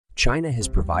China has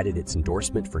provided its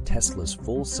endorsement for Tesla's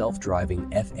full self-driving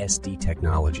FSD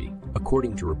technology,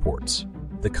 according to reports.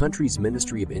 The country's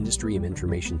Ministry of Industry and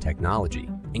Information Technology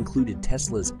included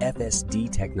Tesla's FSD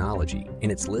technology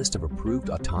in its list of approved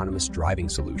autonomous driving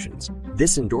solutions.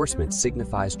 This endorsement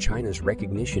signifies China's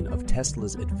recognition of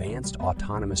Tesla's advanced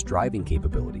autonomous driving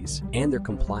capabilities and their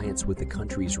compliance with the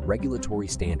country's regulatory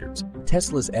standards.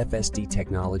 Tesla's FSD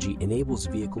technology enables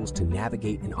vehicles to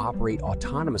navigate and operate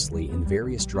autonomously in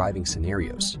various driving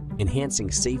scenarios, enhancing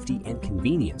safety and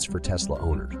convenience for Tesla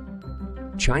owners.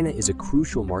 China is a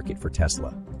crucial market for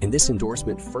Tesla, and this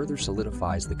endorsement further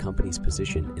solidifies the company's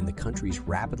position in the country's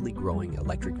rapidly growing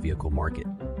electric vehicle market.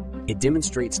 It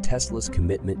demonstrates Tesla's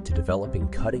commitment to developing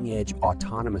cutting-edge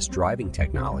autonomous driving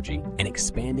technology and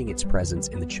expanding its presence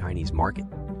in the Chinese market.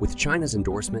 With China's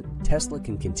endorsement, Tesla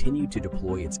can continue to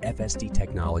deploy its FSD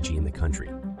technology in the country,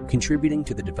 contributing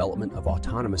to the development of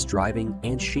autonomous driving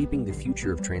and shaping the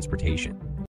future of transportation.